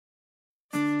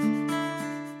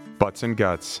Butts and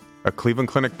Guts, a Cleveland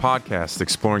Clinic podcast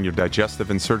exploring your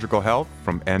digestive and surgical health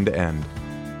from end to end.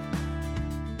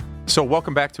 So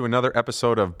welcome back to another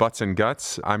episode of Butts and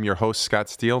Guts. I'm your host, Scott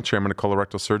Steele, chairman of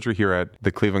colorectal surgery here at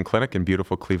the Cleveland Clinic in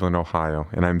beautiful Cleveland, Ohio.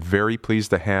 And I'm very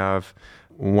pleased to have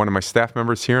one of my staff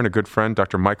members here and a good friend,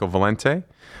 Dr. Michael Valente,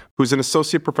 who's an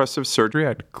associate professor of surgery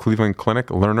at Cleveland Clinic,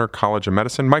 Lerner College of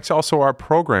Medicine. Mike's also our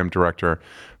program director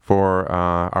for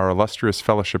our illustrious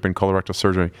fellowship in colorectal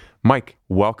surgery. Mike,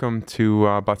 welcome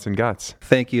to Butts and Guts.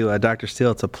 Thank you, Dr.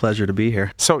 Steele. It's a pleasure to be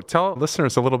here. So tell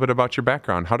listeners a little bit about your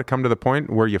background, how to come to the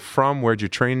point, where you're from, where'd you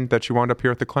train that you wound up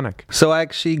here at the clinic? So I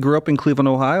actually grew up in Cleveland,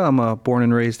 Ohio. I'm born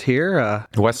and raised here.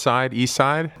 West side, east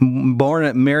side? Born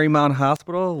at Marymount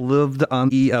Hospital, lived on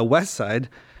the west side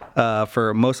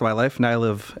for most of my life. Now I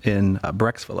live in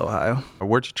Brecksville, Ohio.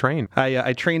 Where'd you train?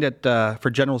 I trained for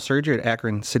general surgery at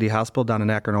Akron City Hospital down in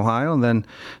Akron, Ohio, and then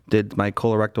did my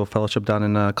colorectal fellowship down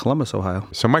in Columbus, Ohio.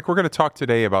 So, Mike, we're going to talk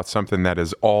today about something that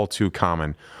is all too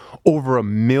common. Over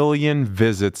 1 million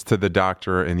visits to the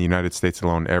doctor in the United States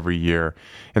alone every year,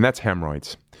 and that's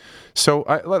hemorrhoids. So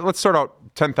let's start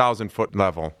out 10,000 foot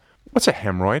level. What's a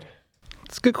hemorrhoid?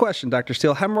 It's a good question, Dr.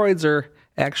 Steele. Hemorrhoids are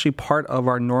actually part of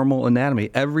our normal anatomy.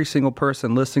 Every single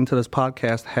person listening to this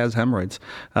podcast has hemorrhoids,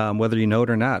 whether you know it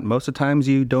or not. Most of the times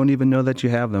you don't even know that you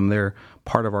have them. They're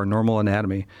part of our normal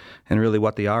anatomy. And really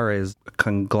what they are is a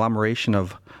conglomeration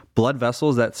of blood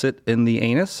vessels that sit in the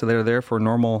anus, so they're there for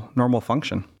normal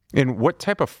function. And what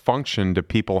type of function do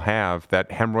people have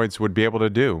that hemorrhoids would be able to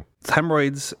do?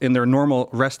 Hemorrhoids in their normal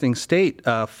resting state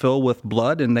fill with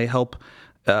blood, and they help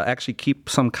actually keep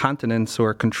some continence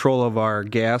or control of our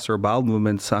gas or bowel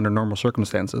movements under normal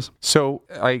circumstances. So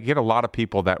I get a lot of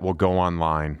people that will go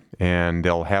online and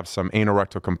they'll have some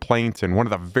anorectal complaints, and one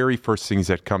of the very first things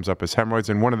that comes up is hemorrhoids,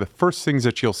 and one of the first things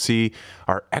that you'll see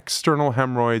are external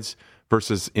hemorrhoids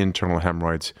versus internal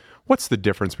hemorrhoids. What's the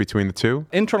difference between the two?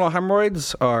 Internal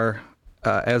hemorrhoids are,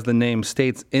 as the name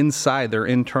states, inside. They're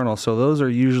internal. So those are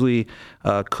usually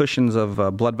cushions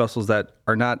of blood vessels that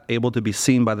are not able to be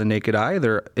seen by the naked eye.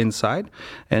 They're inside.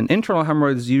 And internal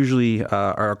hemorrhoids usually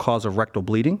are a cause of rectal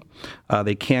bleeding.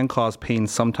 They can cause pain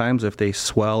sometimes if they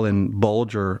swell and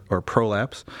bulge or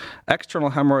prolapse. External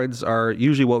hemorrhoids are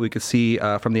usually what we could see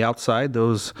from the outside.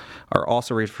 Those are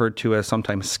also referred to as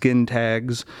sometimes skin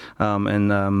tags.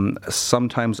 And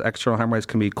sometimes external hemorrhoids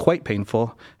can be quite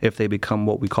painful if they become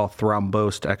what we call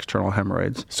thrombosed external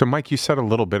hemorrhoids. So, Mike, you said a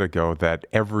little bit ago that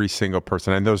every single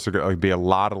person, and those are going to be a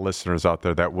lot of listeners out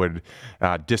there that would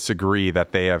disagree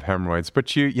that they have hemorrhoids,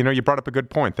 but you brought up a good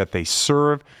point that they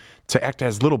serve to act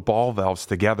as little ball valves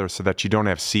together so that you don't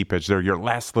have seepage. They're your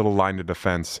last little line of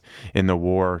defense in the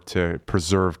war to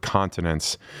preserve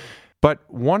continence. But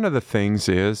one of the things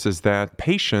is that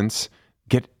patients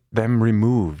get them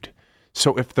removed.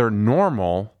 So if they're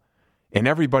normal and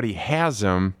everybody has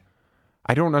them,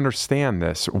 I don't understand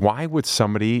this. Why would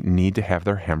somebody need to have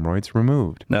their hemorrhoids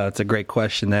removed? No, it's a great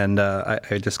question, and I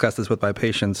discuss this with my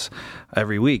patients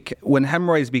every week. When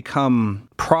hemorrhoids become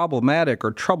problematic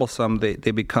or troublesome,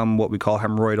 they become what we call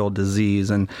hemorrhoidal disease,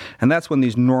 and that's when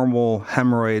these normal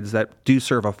hemorrhoids that do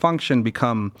serve a function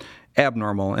become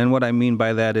abnormal. And what I mean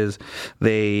by that is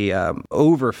they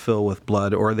overfill with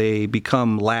blood, or they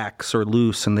become lax or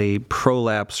loose, and they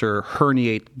prolapse or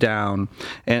herniate down.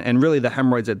 And really the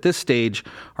hemorrhoids at this stage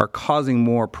are causing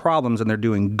more problems than they're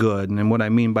doing good. And what I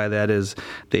mean by that is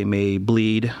they may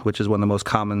bleed, which is one of the most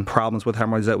common problems with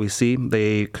hemorrhoids that we see.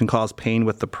 They can cause pain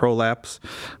with the prolapse,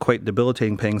 quite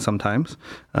debilitating pain sometimes.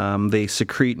 They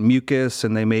secrete mucus,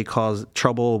 and they may cause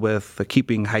trouble with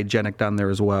keeping hygienic down there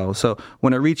as well. So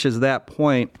when it reaches that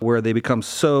point where they become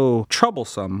so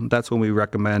troublesome, that's when we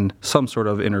recommend some sort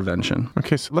of intervention.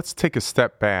 Okay, so let's take a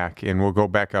step back and we'll go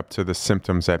back up to the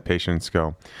symptoms that patients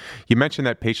go. You mentioned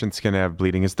that patients can have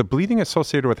bleeding. Is the bleeding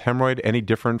associated with hemorrhoid any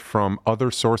different from other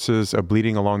sources of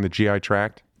bleeding along the GI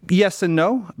tract? Yes and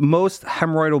no. Most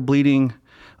hemorrhoidal bleeding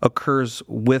occurs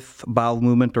with bowel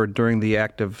movement or during the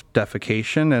act of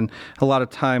defecation, and a lot of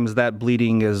times that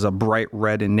bleeding is a bright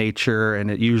red in nature, and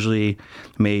it usually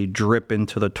may drip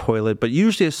into the toilet, but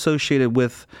usually associated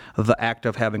with the act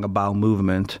of having a bowel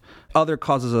movement. Other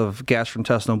causes of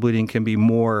gastrointestinal bleeding can be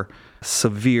more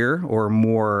severe or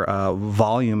more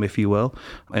volume, if you will,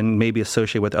 and maybe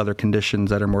associated with other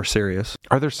conditions that are more serious.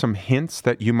 Are there some hints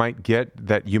that you might get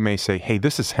that you may say, hey,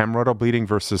 this is hemorrhoidal bleeding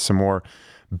versus some more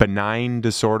benign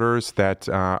disorders that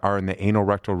are in the anal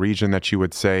rectal region that you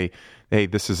would say hey,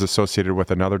 this is associated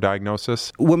with another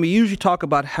diagnosis? When we usually talk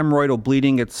about hemorrhoidal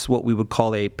bleeding, it's what we would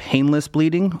call a painless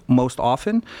bleeding most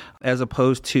often, as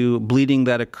opposed to bleeding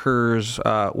that occurs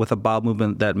with a bowel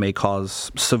movement that may cause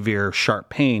severe, sharp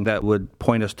pain that would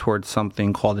point us towards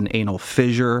something called an anal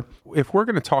fissure. If we're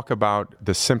going to talk about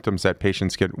the symptoms that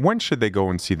patients get, when should they go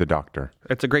and see the doctor?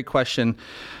 It's a great question.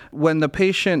 When the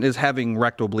patient is having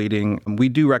rectal bleeding, we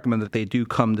do recommend that they do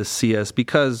come to see us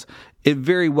because it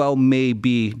very well may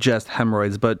be just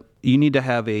hemorrhoids, but you need to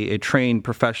have a trained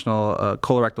professional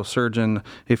colorectal surgeon,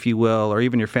 if you will, or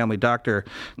even your family doctor,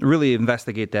 really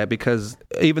investigate that, because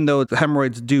even though the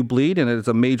hemorrhoids do bleed and it is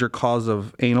a major cause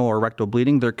of anal or rectal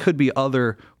bleeding, there could be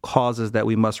other causes that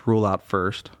we must rule out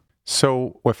first.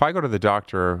 So if I go to the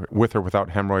doctor with or without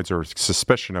hemorrhoids or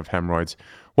suspicion of hemorrhoids,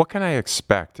 what can I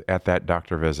expect at that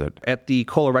doctor visit? At the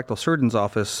colorectal surgeon's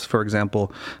office, for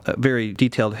example, a very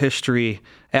detailed history,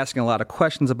 asking a lot of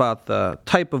questions about the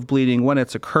type of bleeding, when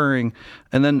it's occurring,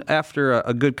 and then after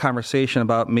a good conversation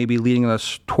about maybe leading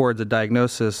us towards a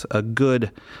diagnosis, a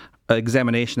good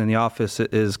examination in the office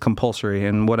is compulsory.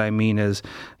 And what I mean is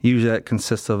usually that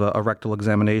consists of a rectal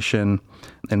examination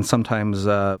and sometimes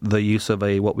the use of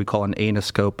what we call an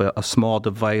anoscope, a small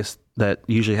device that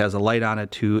usually has a light on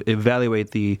it to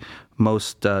evaluate the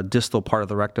most distal part of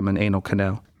the rectum and anal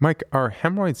canal. Mike, are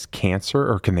hemorrhoids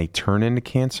cancer, or can they turn into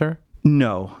cancer?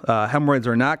 No, hemorrhoids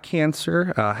are not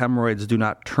cancer. Hemorrhoids do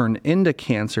not turn into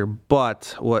cancer,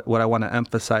 but what I want to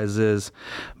emphasize is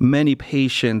many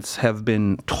patients have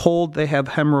been told they have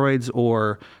hemorrhoids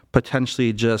or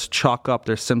potentially just chalk up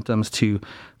their symptoms to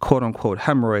quote-unquote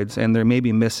hemorrhoids, and they're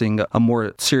maybe missing a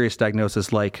more serious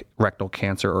diagnosis like rectal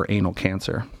cancer or anal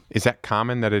cancer. Is that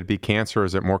common that it'd be cancer, or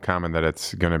is it more common that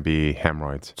it's going to be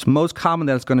hemorrhoids? It's most common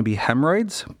that it's going to be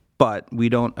hemorrhoids, but we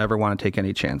don't ever want to take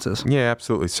any chances. Yeah,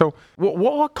 absolutely. So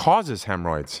what causes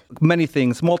hemorrhoids? Many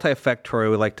things, multifactorial,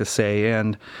 we like to say.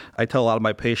 And I tell a lot of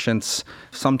my patients,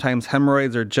 sometimes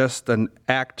hemorrhoids are just an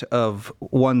act of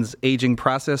one's aging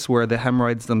process where the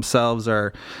hemorrhoids themselves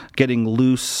are getting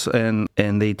loose and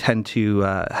they tend to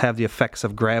have the effects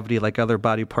of gravity like other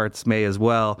body parts may as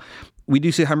well. We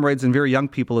do see hemorrhoids in very young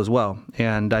people as well.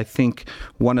 And I think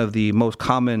one of the most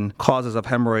common causes of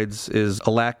hemorrhoids is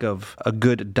a lack of a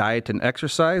good diet and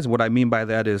exercise. What I mean by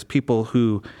that is people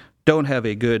who don't have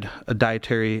a good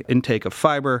dietary intake of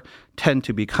fiber tend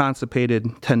to be constipated,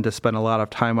 tend to spend a lot of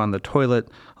time on the toilet,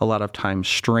 a lot of time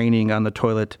straining on the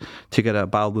toilet to get a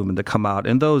bowel movement to come out.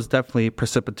 And those definitely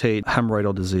precipitate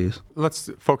hemorrhoidal disease. Let's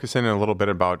focus in a little bit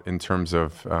about in terms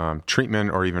of treatment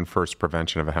or even first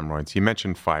prevention of hemorrhoids. You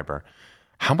mentioned fiber.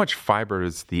 How much fiber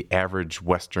does the average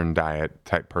Western diet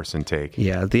type person take?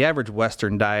 Yeah, the average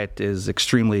Western diet is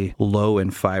extremely low in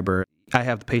fiber. I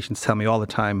have the patients tell me all the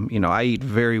time, I eat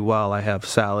very well. I have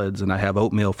salads and I have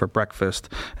oatmeal for breakfast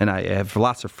and I have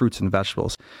lots of fruits and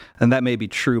vegetables. And that may be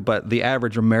true, but the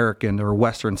average American or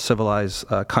Western civilized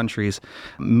countries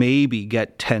maybe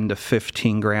get 10 to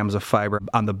 15 grams of fiber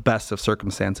on the best of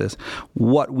circumstances.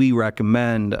 What we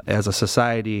recommend as a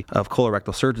society of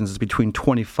colorectal surgeons is between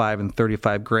 25 and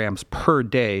 35 grams per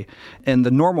day. And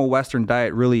the normal Western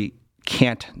diet really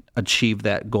can't achieve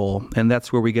that goal. And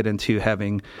that's where we get into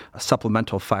having a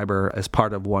supplemental fiber as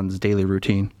part of one's daily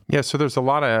routine. Yeah, so there's a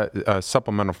lot of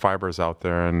supplemental fibers out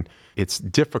there, and it's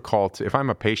difficult. If I'm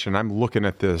a patient, I'm looking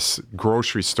at this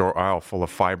grocery store aisle full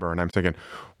of fiber, and I'm thinking,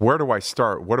 where do I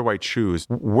start? What do I choose?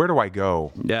 Where do I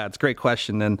go? Yeah, it's a great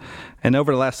question. And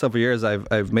over the last several years,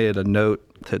 I've made it a note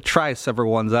to try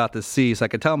several ones out to see, so I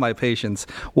can tell my patients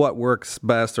what works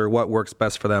best or what works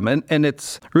best for them. And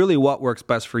it's really what works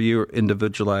best for your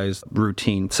individualized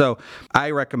routine. So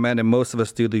I recommend, and most of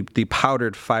us do, the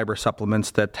powdered fiber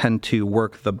supplements that tend to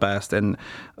work the best. And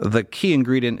the key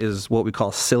ingredient is what we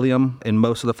call psyllium in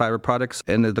most of the fiber products.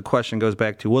 And the question goes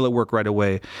back to, will it work right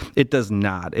away? It does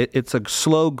not. It's a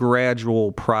slow,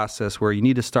 gradual process where you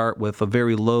need to start with a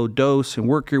very low dose and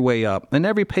work your way up. And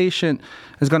every patient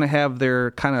is going to have their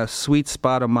kind of sweet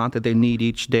spot amount that they need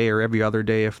each day or every other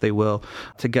day, if they will,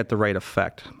 to get the right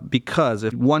effect. Because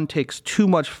if one takes too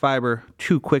much fiber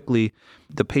too quickly,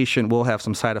 the patient will have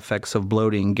some side effects of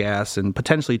bloating, gas, and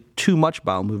potentially too much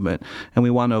bowel movement. And we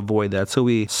want to avoid that. So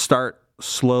we start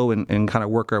slow and kind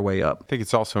of work our way up. I think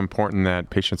it's also important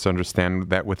that patients understand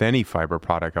that with any fiber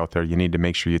product out there, you need to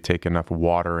make sure you take enough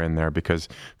water in there, because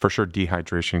for sure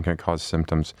dehydration can cause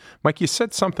symptoms. Mike, you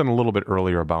said something a little bit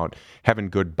earlier about having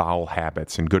good bowel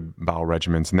habits and good bowel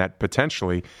regimens, and that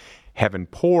potentially having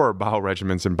poor bowel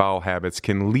regimens and bowel habits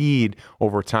can lead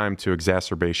over time to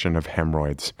exacerbation of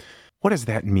hemorrhoids. What does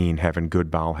that mean, having good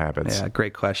bowel habits? Yeah,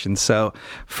 great question. So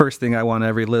first thing I want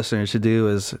every listener to do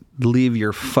is leave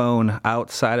your phone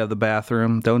outside of the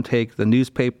bathroom. Don't take the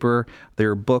newspaper,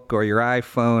 your book, or your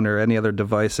iPhone or any other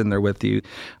device in there with you.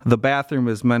 The bathroom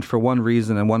is meant for one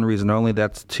reason and one reason only.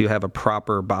 That's to have a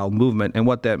proper bowel movement. And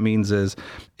what that means is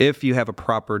if you have a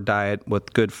proper diet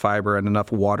with good fiber and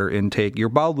enough water intake, your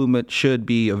bowel movement should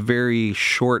be a very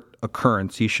short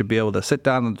occurrence. You should be able to sit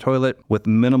down on the toilet with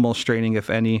minimal straining,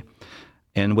 if any,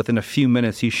 and within a few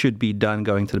minutes, you should be done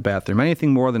going to the bathroom.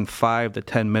 Anything more than 5 to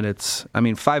 10 minutes,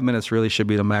 5 minutes really should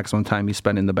be the maximum time you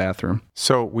spend in the bathroom.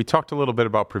 So we talked a little bit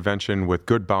about prevention with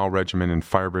good bowel regimen and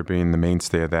fiber being the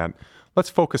mainstay of that. Let's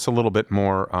focus a little bit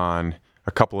more on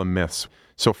a couple of myths.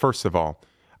 So first of all,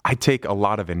 I take a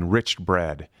lot of enriched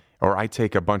bread, or I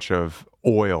take a bunch of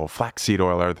oil, flaxseed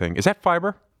oil, everything. Is that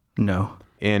fiber? No.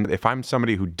 And if I'm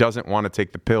somebody who doesn't want to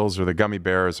take the pills or the gummy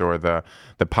bears or the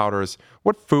powders,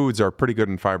 what foods are pretty good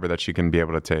in fiber that you can be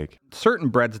able to take? Certain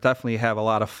breads definitely have a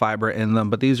lot of fiber in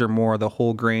them, but these are more the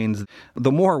whole grains.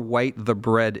 The more white the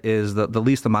bread is, the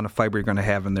least amount of fiber you're going to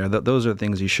have in there. Those are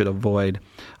things you should avoid.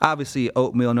 Obviously,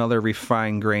 oatmeal and other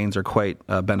refined grains are quite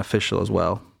beneficial as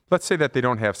well. Let's say that they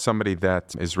don't have somebody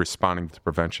that is responding to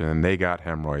prevention and they got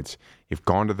hemorrhoids. You've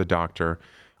gone to the doctor.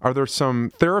 Are there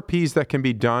some therapies that can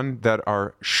be done that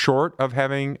are short of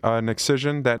having an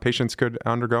excision that patients could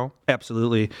undergo?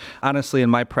 Absolutely. Honestly, in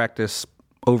my practice,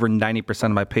 over 90%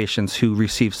 of my patients who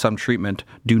receive some treatment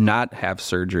do not have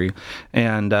surgery.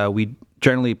 And we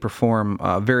generally perform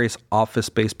various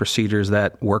office-based procedures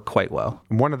that work quite well.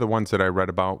 One of the ones that I read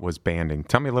about was banding.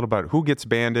 Tell me a little about who gets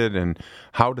banded and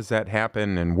how does that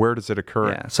happen and where does it occur?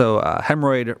 Yeah, so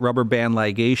hemorrhoid rubber band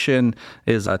ligation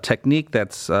is a technique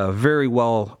that's very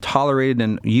well tolerated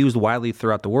and used widely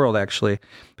throughout the world, actually.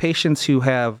 Patients who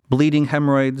have bleeding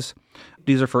hemorrhoids,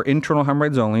 these are for internal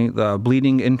hemorrhoids only, the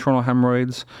bleeding internal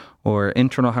hemorrhoids, or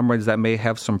internal hemorrhoids that may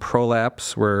have some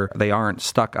prolapse where they aren't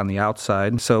stuck on the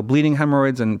outside. So bleeding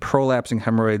hemorrhoids and prolapsing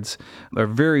hemorrhoids are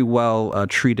very well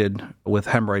treated with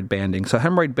hemorrhoid banding. So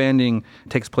hemorrhoid banding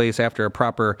takes place after a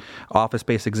proper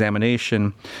office-based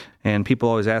examination. And people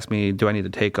always ask me, do I need to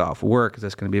take off work? Is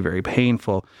this going to be very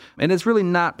painful? And it's really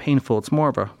not painful. It's more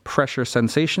of a pressure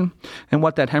sensation. And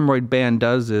what that hemorrhoid band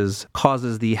does is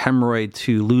causes the hemorrhoid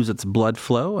to lose its blood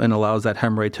flow and allows that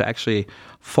hemorrhoid to actually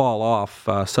fall off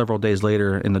several days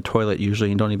later in the toilet. Usually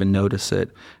you don't even notice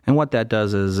it. And what that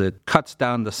does is it cuts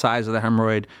down the size of the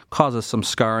hemorrhoid, causes some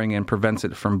scarring, and prevents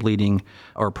it from bleeding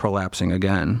or prolapsing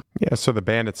again. Yeah, so the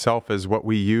band itself is what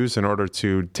we use in order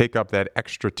to take up that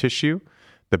extra tissue.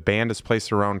 The band is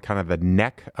placed around kind of the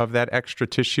neck of that extra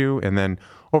tissue, and then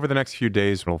over the next few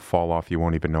days, it'll fall off. You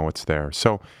won't even know it's there.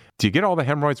 So do you get all the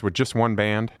hemorrhoids with just one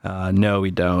band? No, we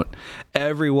don't.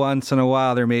 Every once in a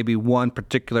while, there may be one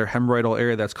particular hemorrhoidal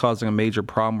area that's causing a major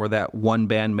problem where that one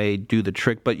band may do the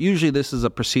trick. But usually this is a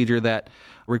procedure that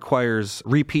requires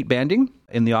repeat banding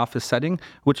in the office setting,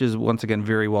 which is, once again,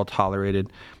 very well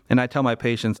tolerated. And I tell my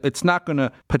patients, it's not going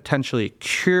to potentially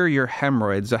cure your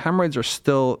hemorrhoids. The hemorrhoids are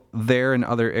still there in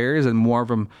other areas, and more of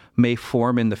them may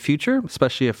form in the future,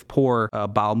 especially if poor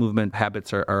bowel movement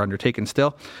habits are undertaken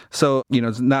still. So,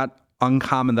 it's not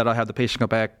uncommon that I'll have the patient go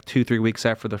back 2-3 weeks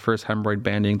after the first hemorrhoid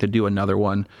banding to do another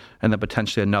one, and then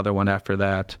potentially another one after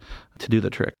that to do the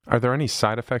trick. Are there any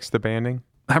side effects to banding?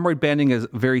 Hemorrhoid banding is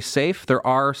very safe. There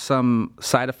are some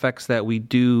side effects that we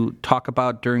do talk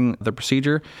about during the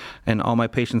procedure, and all my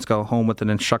patients go home with an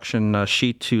instruction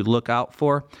sheet to look out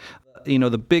for.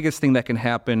 The biggest thing that can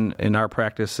happen in our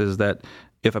practice is that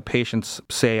if a patient's,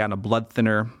 say, on a blood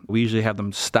thinner, we usually have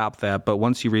them stop that. But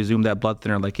once you resume that blood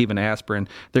thinner, like even aspirin,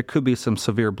 there could be some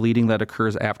severe bleeding that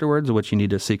occurs afterwards, which you need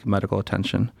to seek medical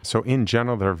attention. So in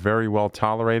general, they're very well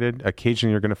tolerated.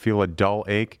 Occasionally, you're going to feel a dull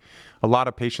ache. A lot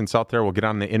of patients out there will get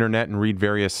on the internet and read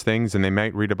various things, and they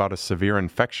might read about a severe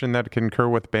infection that can occur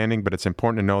with banding, but it's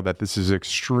important to know that this is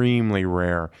extremely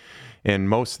rare. And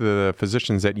most of the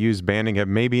physicians that use banding have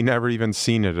maybe never even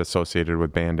seen it associated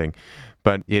with banding.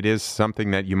 But it is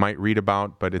something that you might read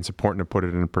about, but it's important to put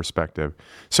it in perspective.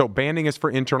 So banding is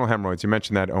for internal hemorrhoids. You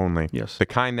mentioned that only. Yes. The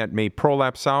kind that may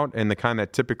prolapse out and the kind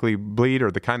that typically bleed, or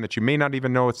the kind that you may not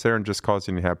even know it's there and just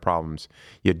causing you to have problems.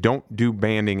 You don't do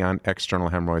banding on external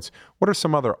hemorrhoids. What are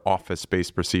some other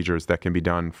office-based procedures that can be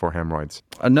done for hemorrhoids?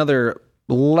 Another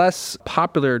less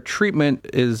popular treatment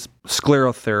is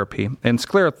sclerotherapy. And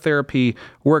sclerotherapy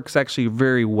works actually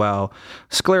very well.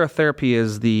 Sclerotherapy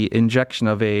is the injection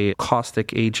of a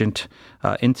caustic agent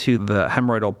into the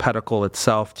hemorrhoidal pedicle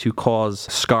itself to cause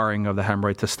scarring of the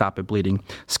hemorrhoid to stop it bleeding.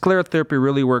 Sclerotherapy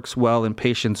really works well in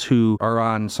patients who are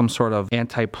on some sort of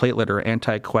antiplatelet or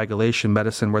anticoagulation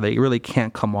medicine where they really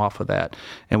can't come off of that.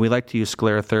 And we like to use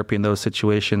sclerotherapy in those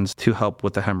situations to help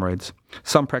with the hemorrhoids.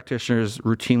 Some practitioners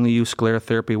routinely use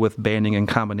sclerotherapy with banding in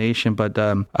combination, but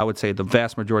I would say the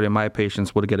vast majority of my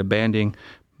patients would get a banding,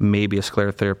 maybe a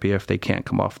sclerotherapy if they can't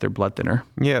come off their blood thinner.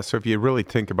 Yeah, so if you really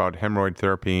think about hemorrhoid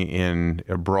therapy in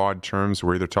broad terms,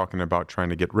 we're either talking about trying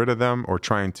to get rid of them or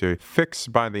trying to fix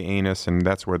by the anus, and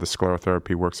that's where the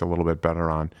sclerotherapy works a little bit better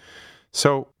on.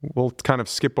 So we'll kind of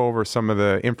skip over some of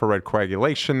the infrared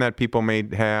coagulation that people may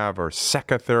have or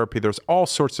SECA therapy. There's all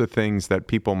sorts of things that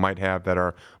people might have that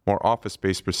are more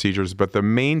office-based procedures, but the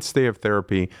mainstay of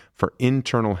therapy for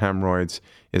internal hemorrhoids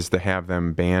is to have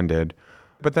them banded.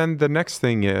 But then the next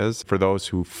thing is for those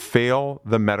who fail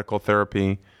the medical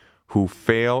therapy, who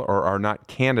fail or are not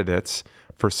candidates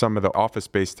for some of the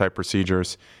office-based type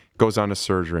procedures, goes on to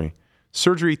surgery.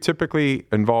 Surgery typically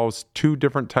involves two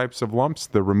different types of lumps,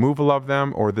 the removal of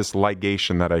them or this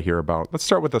ligation that I hear about. Let's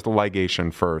start with the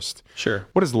ligation first. Sure.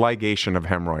 What is ligation of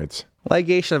hemorrhoids?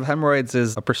 Ligation of hemorrhoids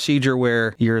is a procedure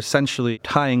where you're essentially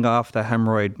tying off the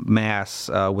hemorrhoid mass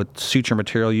with suture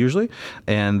material usually,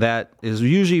 and that is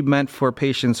usually meant for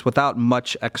patients without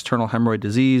much external hemorrhoid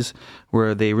disease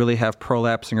where they really have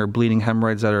prolapsing or bleeding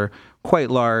hemorrhoids that are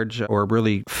quite large or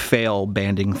really fail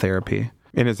banding therapy.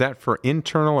 And is that for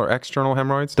internal or external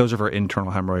hemorrhoids? Those are for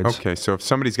internal hemorrhoids. Okay, so if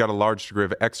somebody's got a large degree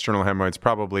of external hemorrhoids,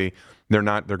 probably they're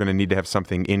going to need to have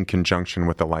something in conjunction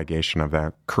with the ligation of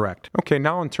that. Correct. Okay,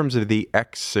 now in terms of the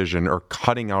excision or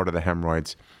cutting out of the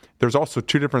hemorrhoids, there's also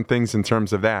two different things in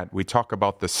terms of that. We talk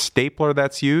about the stapler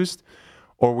that's used,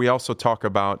 or we also talk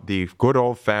about the good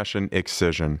old-fashioned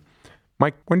excision.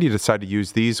 Mike, when do you decide to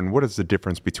use these, and what is the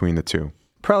difference between the two?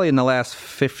 Probably in the last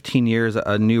 15 years,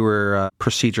 a newer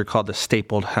procedure called the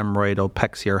stapled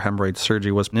hemorrhoidopexy or hemorrhoid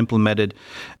surgery was implemented.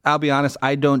 I'll be honest,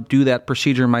 I don't do that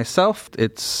procedure myself.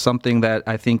 It's something that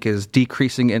I think is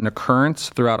decreasing in occurrence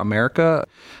throughout America.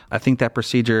 I think that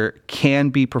procedure can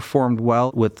be performed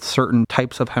well with certain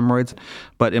types of hemorrhoids,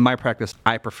 but in my practice,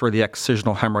 I prefer the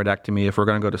excisional hemorrhoidectomy. If we're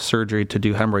going to go to surgery to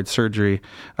do hemorrhoid surgery,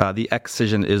 the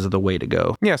excision is the way to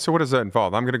go. Yeah, so what does that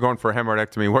involve? I'm going to go in for a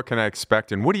hemorrhoidectomy. What can I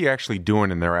expect, and what are you actually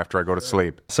doing in there after I go to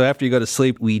sleep? So after you go to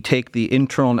sleep, we take the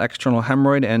internal and external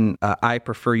hemorrhoid, and I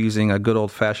prefer using a good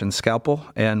old-fashioned scalpel,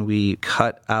 and we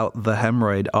cut out the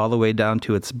hemorrhoid all the way down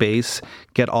to its base,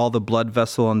 get all the blood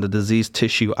vessel and the diseased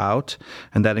tissue out,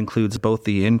 and that includes both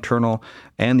the internal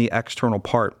and the external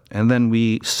part. And then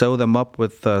we sew them up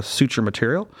with suture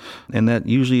material, and that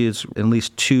usually is at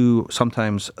least 2,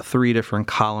 sometimes 3 different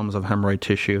columns of hemorrhoid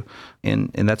tissue,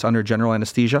 and that's under general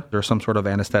anesthesia or some sort of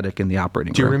anesthetic in the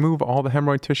operating room. Do you remove all the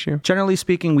hemorrhoid tissue? Generally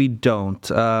speaking, we don't.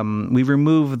 We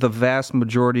remove the vast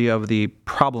majority of the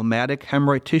problematic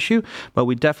hemorrhoid tissue, but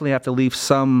we definitely have to leave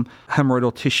some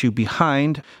hemorrhoidal tissue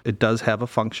behind. It does have a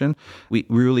function. We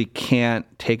really can't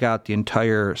take out the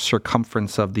entire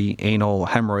circumference of the anal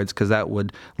hemorrhoids because that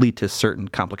would lead to certain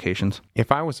complications.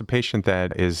 If I was a patient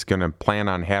that is going to plan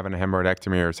on having a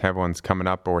hemorrhoidectomy or have one's coming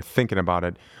up or thinking about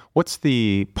it, what's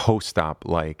the post-op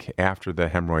like after the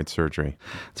hemorrhoid surgery?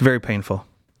 It's very painful.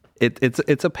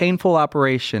 It's a painful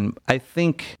operation. I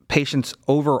think patients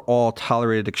overall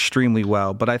tolerate it extremely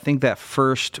well, but I think that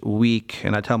first week,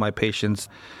 and I tell my patients,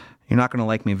 you're not going to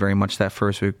like me very much that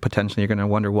first week. Potentially, you're going to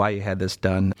wonder why you had this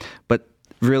done. But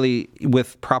really,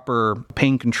 with proper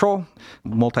pain control,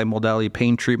 multimodality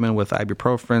pain treatment with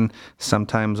ibuprofen,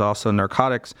 sometimes also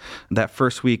narcotics, that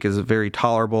first week is very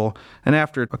tolerable. And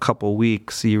after a couple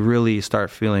weeks, you really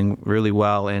start feeling really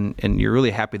well, and you're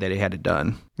really happy that you had it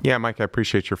done. Yeah, Mike, I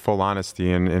appreciate your full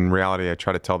honesty. And in reality, I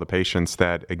try to tell the patients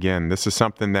that, again, this is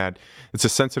something that it's a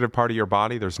sensitive part of your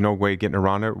body. There's no way getting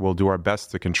around it. We'll do our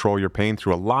best to control your pain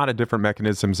through a lot of different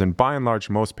mechanisms. And by and large,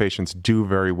 most patients do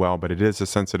very well, but it is a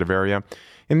sensitive area.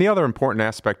 And the other important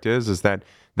aspect is that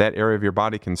that area of your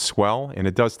body can swell, and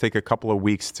it does take a couple of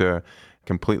weeks to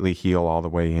completely heal all the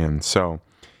way in. So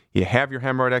you have your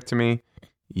hemorrhoidectomy,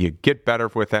 you get better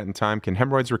with that in time. Can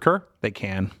hemorrhoids recur? They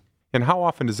can. And how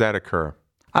often does that occur?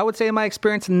 I would say in my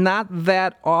experience, not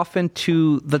that often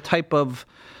to the type of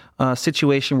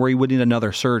situation where you would need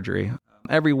another surgery.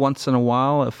 Every once in a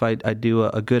while, if I do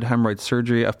a good hemorrhoid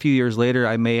surgery, a few years later,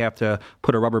 I may have to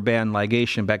put a rubber band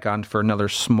ligation back on for another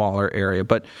smaller area.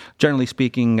 But generally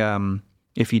speaking,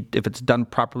 If it's done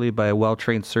properly by a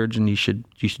well-trained surgeon, you should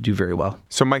do very well.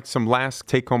 So, Mike, some last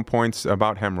take-home points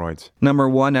about hemorrhoids. Number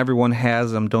one, everyone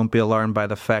has them. Don't be alarmed by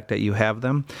the fact that you have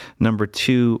them. Number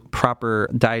two, proper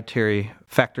dietary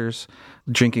factors.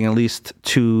 Drinking at least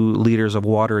 2 liters of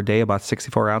water a day, about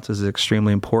 64 ounces, is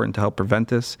extremely important to help prevent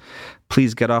this.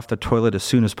 Please get off the toilet as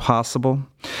soon as possible.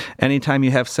 Anytime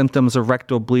you have symptoms of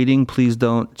rectal bleeding, please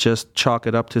don't just chalk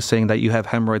it up to saying that you have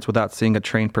hemorrhoids without seeing a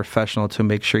trained professional to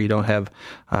make sure you don't have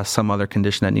some other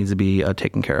condition that needs to be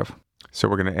taken care of. So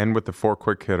we're going to end with the 4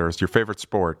 quick hitters. Your favorite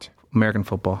sport? American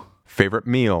football. Favorite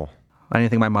meal?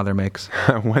 Anything my mother makes.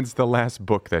 When's the last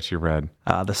book that you read?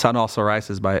 The Sun Also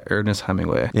Rises by Ernest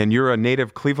Hemingway. And you're a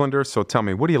native Clevelander, so tell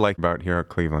me, what do you like about here at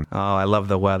Cleveland? Oh, I love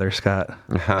the weather, Scott.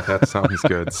 That sounds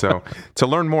good. So to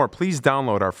learn more, please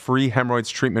download our free hemorrhoids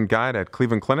treatment guide at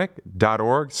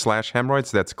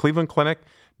clevelandclinic.org/hemorrhoids. That's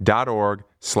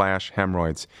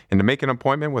clevelandclinic.org/hemorrhoids. And to make an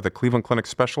appointment with a Cleveland Clinic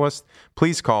specialist,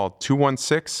 please call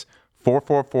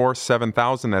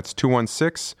 216-444-7000. That's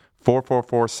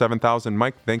 216-444-7000.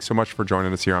 Mike, thanks so much for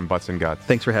joining us here on Butts and Guts.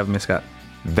 Thanks for having me, Scott.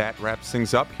 That wraps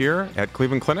things up here at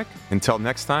Cleveland Clinic. Until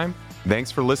next time, thanks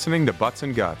for listening to Butts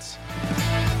and Guts.